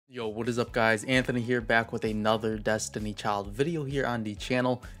Yo, what is up guys? Anthony here, back with another Destiny Child video here on the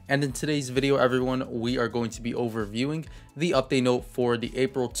channel. And in today's video, everyone, we are going to be overviewing the update note for the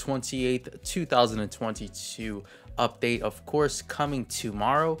April 28th, 2022 update, of course, coming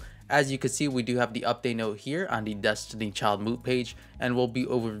tomorrow. As you can see, we do have the update note here on the Destiny Child Moot page, and we'll be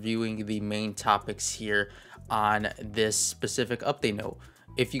overviewing the main topics here on this specific update note.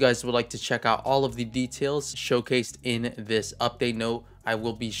 If you guys would like to check out all of the details showcased in this update note, I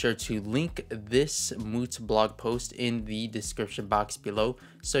will be sure to link this Moot blog post in the description box below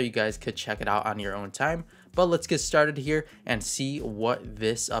so you guys could check it out on your own time. But let's get started here and see what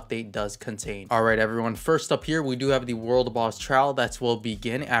this update does contain. All right, everyone, first up here, we do have the World Boss Trial that will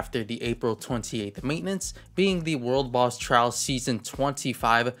begin after the April 28th maintenance, being the World Boss Trial Season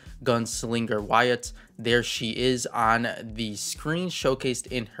 25 Gunslinger Wyatt. There she is on the screen, showcased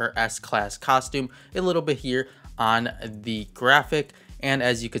in her S-Class costume, a little bit here on the graphic. And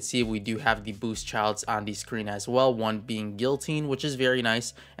as you can see, we do have the boost childs on the screen as well, one being Guillotine, which is very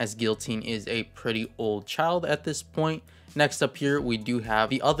nice as Guillotine is a pretty old child at this point. Next up here, we do have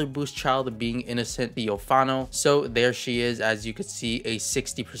the other boost child being Innocent Theophano. So there she is, as you can see, a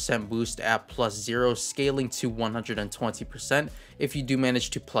 60% boost at +0, scaling to 120% if you do manage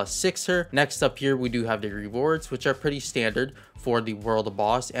to +6 her. Next up here, we do have the rewards, which are pretty standard for the World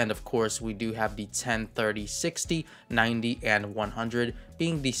Boss. And of course, we do have the 10, 30, 60, 90, and 100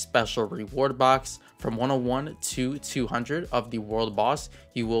 being the special reward box. From 101 to 200 of the World Boss,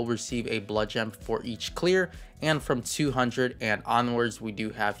 you will receive a blood gem for each clear. And from 200 and onwards, we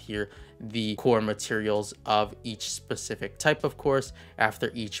do have here the core materials of each specific type, of course,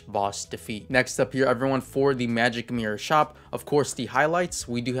 after each boss defeat. Next up here, everyone, for the Magic Mirror shop, of course, the highlights,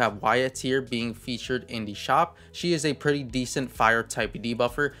 we do have Wyatt here being featured in the shop. She is a pretty decent fire type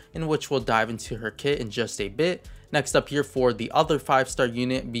debuffer, in which we'll dive into her kit in just a bit. Next up here, for the other 5-star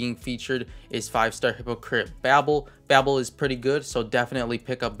unit being featured is 5-star Hypocrite Babel. Babel is pretty good, so definitely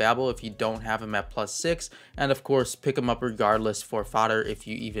pick up Babel if you don't have him at +6. And of course, pick him up regardless for fodder if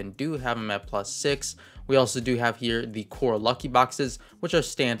you even do have him at +6. We also do have here the core lucky boxes, which are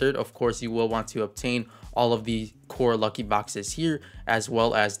standard. Of course, you will want to obtain all of the core lucky boxes here, as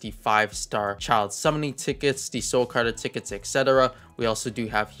well as the 5-star child summoning tickets, the soul carder tickets, etc. We also do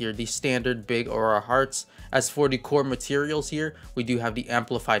have here the standard big aura hearts. As for the core materials here, we do have the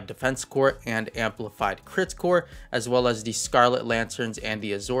amplified defense core and amplified crit core, as well as the Scarlet Lanterns and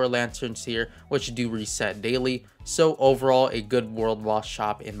the Azure Lanterns here, which do reset daily. So overall, a good World Boss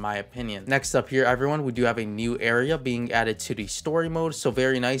shop in my opinion. Next up here, everyone, we do have a new area being added to the story mode. So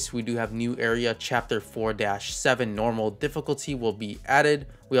very nice. We do have new area chapter 4-7 normal difficulty will be added.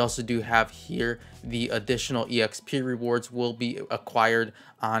 We also do have here the additional EXP rewards will be acquired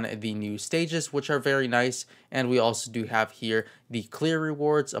on the new stages, which are very nice. And we also do have here the clear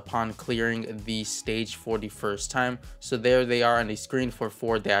rewards upon clearing the stage for the first time. So there they are on the screen for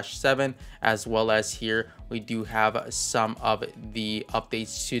 4-7, as well as here we do have some of the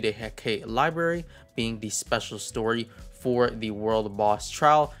updates to the Hecate library, being the special story for the World Boss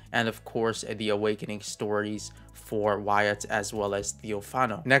Trial, and of course the awakening stories for Wyatt as well as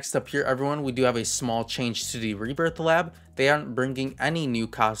Theophano. Next up here, everyone, we do have a small change to the Rebirth Lab. They aren't bringing any new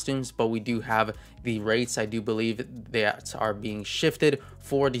costumes, but we do have the rates, I do believe, that are being shifted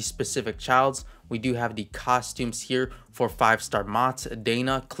for the specific childs. We do have the costumes here for 5-star Mott,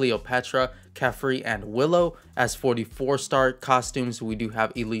 Dana, Cleopatra, Kefri, and Willow. As for the 4-star costumes, we do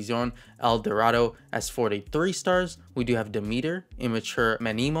have Elysion, El Dorado. As for the 3 stars, we do have Demeter, Immature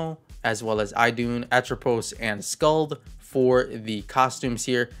Menimo, as well as Idun, Atropos, and Skuld. For the costumes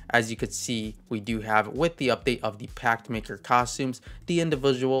here, as you could see, we do have, with the update of the Pact Maker costumes, the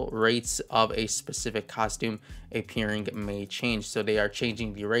individual rates of a specific costume appearing may change. So they are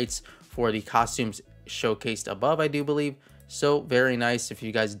changing the rates for the costumes showcased above, I do believe. So very nice. If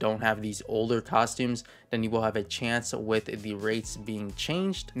you guys don't have these older costumes, then you will have a chance with the rates being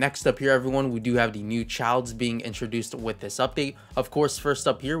changed. Next up here, everyone, we do have the new childs being introduced with this update. Of course, first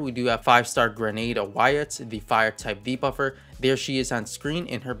up here, we do have 5-star Grenade Wyatt, the fire type debuffer. There she is on screen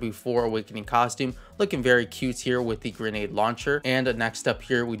in her before awakening costume, looking very cute here with the grenade launcher. And next up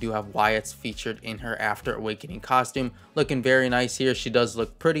here, we do have Wyatt's featured in her after awakening costume, looking very nice here. She does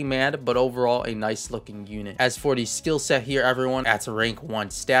look pretty mad, but overall a nice looking unit. As for the skill set here, everyone, at rank 1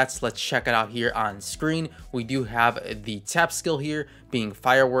 stats, let's check it out here on screen. We do have the tap skill here being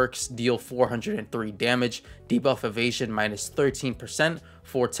Fireworks, deal 403 damage, debuff evasion minus 13%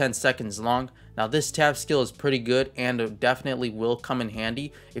 for 10 seconds long. Now this tap skill is pretty good and definitely will come in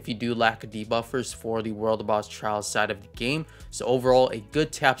handy if you do lack debuffers for the World Boss Trials side of the game. So overall, a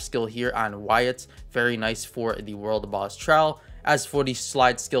good tap skill here on Wyatt, very nice for the World Boss Trial. As for the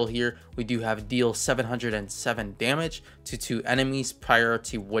slide skill here, we do have deal 707 damage to 2 enemies,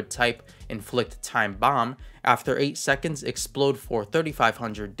 priority wood type, inflict time bomb. After 8 seconds, explode for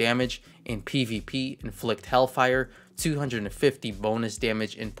 3500 damage. In PvP, inflict hellfire, 250 bonus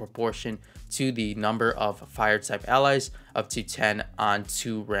damage in proportion to the number of fire type allies, up to 10 on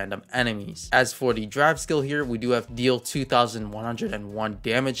 2 random enemies. As for the drive skill here, we do have deal 2101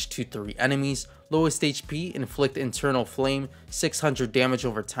 damage to 3 enemies. Lowest HP, inflict internal flame, 600 damage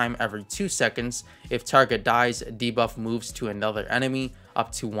over time every 2 seconds. If target dies, debuff moves to another enemy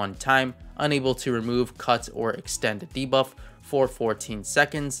up to 1 time. Unable to remove, cut, or extend debuff for 14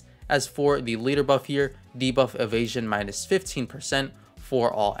 seconds. As for the leader buff here, debuff evasion minus 15%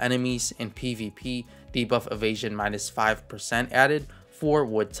 for all enemies. In PvP, debuff evasion minus 5% added for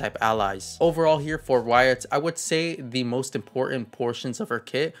wood type allies. Overall here for Wyatt, I would say the most important portions of her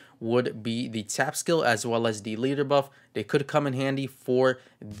kit would be the tap skill as well as the leader buff. They could come in handy for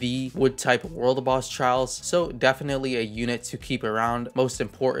the wood type world boss trials, so definitely a unit to keep around, most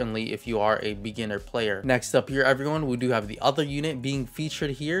importantly if you are a beginner player. Next up here everyone, we do have the other unit being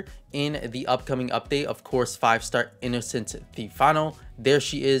featured here in the upcoming update, of course 5-star Innocent Thefano. There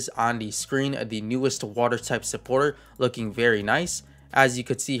she is on the screen, the newest water type supporter, looking very nice. As you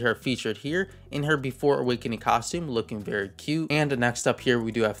could see her featured here in her before awakening costume, looking very cute. And next up here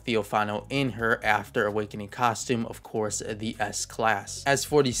we do have Theophano in her after awakening costume, of course the S class. As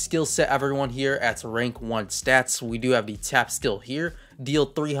for the skill set everyone here at rank 1 stats, we do have the tap skill here, deal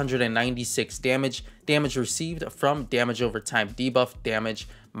 396 damage, damage received from damage over time debuff, damage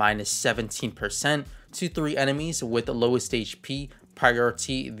minus 17% to 3 enemies with the lowest HP,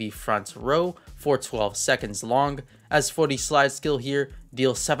 priority the front row for 12 seconds long. As for the slide skill here,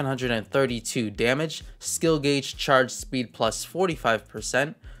 deal 732 damage, skill gauge charge speed plus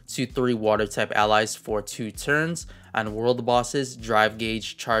 45% to 3 water type allies for 2 turns. On world bosses, drive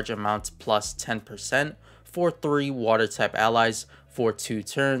gauge charge amount plus 10% for 3 water type allies for 2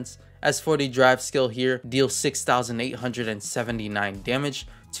 turns. As for the drive skill here, deal 6,879 damage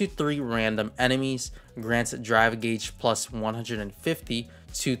to 3 random enemies, grants drive gauge plus 150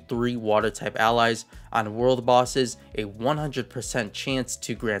 to 3 water type allies. On world bosses, a 100% chance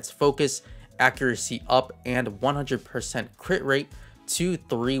to grant focus, accuracy up, and 100% crit rate to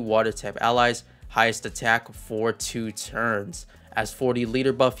 3 water type allies, highest attack for 2 turns. As for the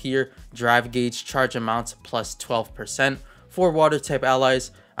leader buff here, drive gauge charge amount plus 12% for water type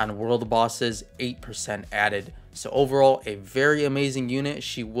allies. On world bosses, 8% added. So overall, a very amazing unit.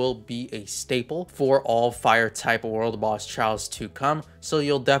 She will be a staple for all fire type world boss trials to come, so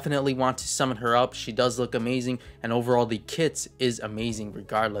you'll definitely want to summon her up. She does look amazing, and overall the kit is amazing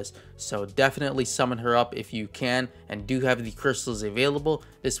regardless, so definitely summon her up if you can and do have the crystals available.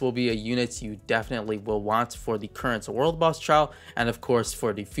 This will be a unit you definitely will want for the current world boss trial, and of course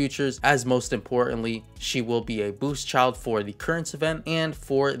for the futures, as most importantly she will be a boost child for the current event, and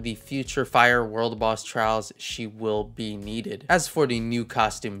for the future fire world boss trials she will be needed. As for the new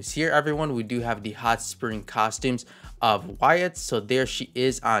costumes here everyone, we do have the hot spring costumes of Wyatt. So there she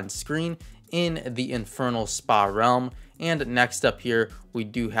is on screen in the Infernal Spa realm. And next up here we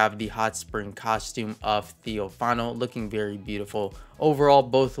do have the hot spring costume of Theophano, looking very beautiful. Overall,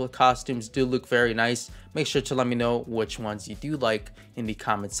 both costumes do look very nice. Make sure to let me know which ones you do like in the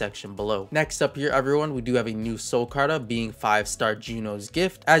comment section below. Next up here everyone, we do have a new soul carta being 5-star Juno's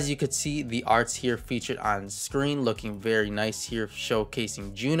Gift. As you could see, the arts here featured on screen looking very nice here,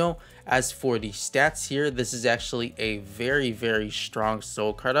 showcasing Juno. As for the stats here, this is actually a very strong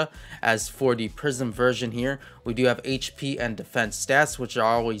soul carta. As for the prism version here, we do have HP and defense stats, which are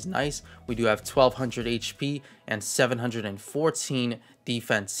always nice. We do have 1200 HP and 714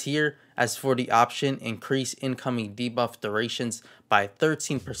 defense here. As for the option, increase incoming debuff durations by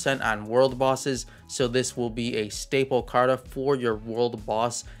 13% on world bosses, so this will be a staple carta for your world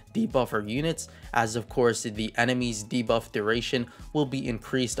boss debuffer units, as of course the enemy's debuff duration will be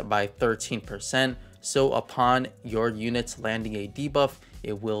increased by 13%, so upon your units landing a debuff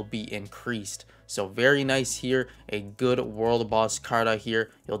it will be increased. So very nice here, a good world boss carta here.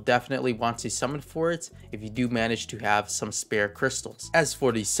 You'll definitely want to summon for it if you do manage to have some spare crystals. As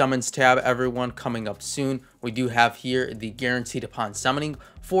for the summons tab everyone, coming up soon, we do have here the guaranteed upon summoning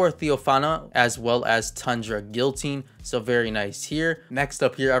for Theophana as well as Tundra Guillotine, so very nice here. Next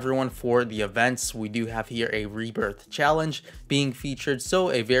up here everyone, for the events, we do have here a rebirth challenge being featured, so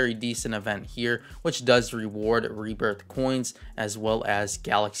a very decent event here which does reward rebirth coins as well as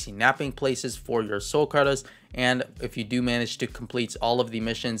galaxy napping places for your soul cartas. And if you do manage to complete all of the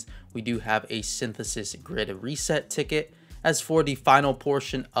missions, we do have a synthesis grid reset ticket. As for the final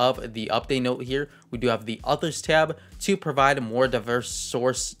portion of the update note here, we do have the Others tab to provide a more diverse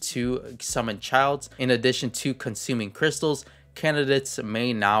source to summon childs. In addition to consuming crystals, candidates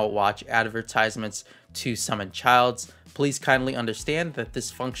may now watch advertisements to summon childs. Please kindly understand that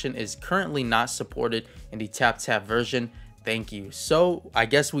this function is currently not supported in the tap version. Thank you. So I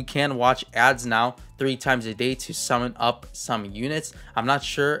guess we can watch ads now 3 times a day to summon up some units. I'm not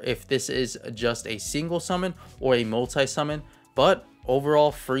sure if this is just a single summon or a multi-summon, but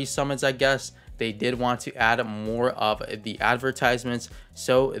overall free summons, I guess. They did want to add more of the advertisements,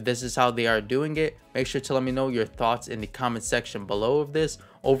 so this is how they are doing it. Make sure to let me know your thoughts in the comment section below of this.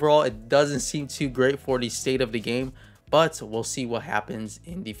 Overall, it doesn't seem too great for the state of the game, but we'll see what happens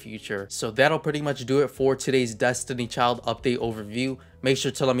in the future. So that'll pretty much do it for today's Destiny Child update overview. Make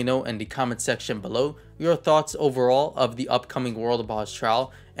sure to let me know in the comment section below your thoughts overall of the upcoming World Boss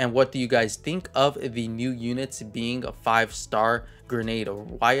Trial, and what do you guys think of the new units being a 5-star Grenade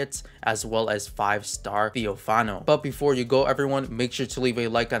Wyatt as well as 5-star Theophano. But before you go, everyone, make sure to leave a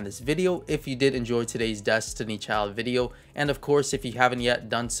like on this video if you did enjoy today's Destiny Child video, and of course if you haven't yet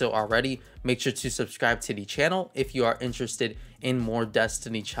done so already, make sure to subscribe to the channel if you are interested in more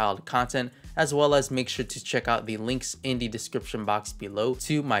Destiny Child content, as well as make sure to check out the links in the description box below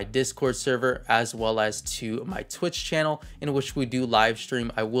to my Discord server as well as to my Twitch channel, in which we do live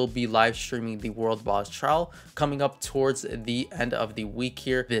stream. I will be live streaming the World Boss Trial coming up towards the end of the week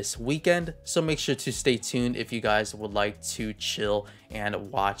here this weekend, so make sure to stay tuned if you guys would like to chill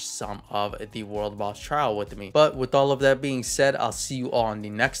and watch some of the World Boss Trial with me. But with all of that being said, I'll see you all in the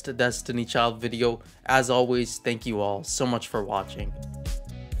next Destiny Child video. As always, thank you all so much for watching.